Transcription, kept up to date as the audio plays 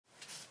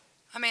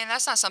I mean,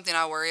 that's not something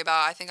I worry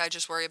about. I think I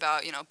just worry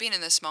about, being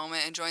in this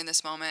moment, enjoying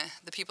this moment.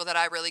 The people that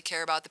I really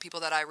care about, the people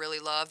that I really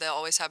love, they'll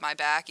always have my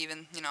back,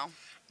 even,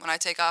 when I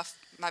take off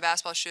my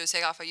basketball shoes,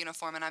 take off a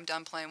uniform, and I'm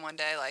done playing one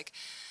day. Like,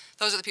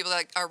 those are the people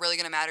that are really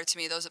going to matter to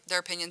me. Their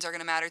opinions are going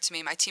to matter to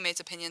me. My teammates'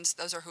 opinions,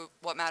 those are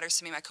what matters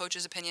to me. My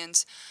coach's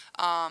opinions.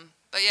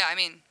 But yeah, I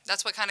mean,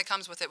 that's what kind of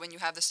comes with it when you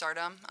have the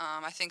stardom.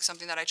 I think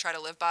something that I try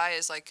to live by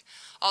is like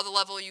all the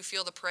level you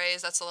feel the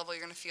praise, that's the level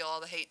you're going to feel all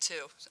the hate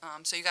too.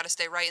 So you got to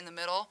stay right in the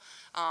middle.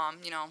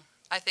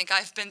 I think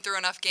I've been through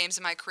enough games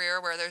in my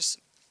career where there's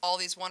all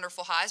these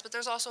wonderful highs, but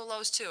there's also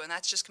lows too, and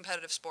that's just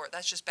competitive sport.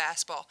 That's just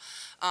basketball.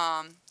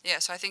 Yeah,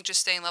 so I think just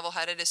staying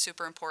level-headed is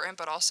super important,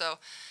 but also,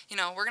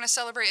 we're going to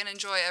celebrate and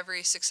enjoy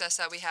every success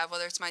that we have,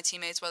 whether it's my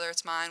teammates, whether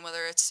it's mine,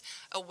 whether it's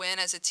a win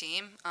as a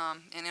team,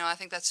 and I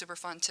think that's super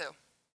fun too.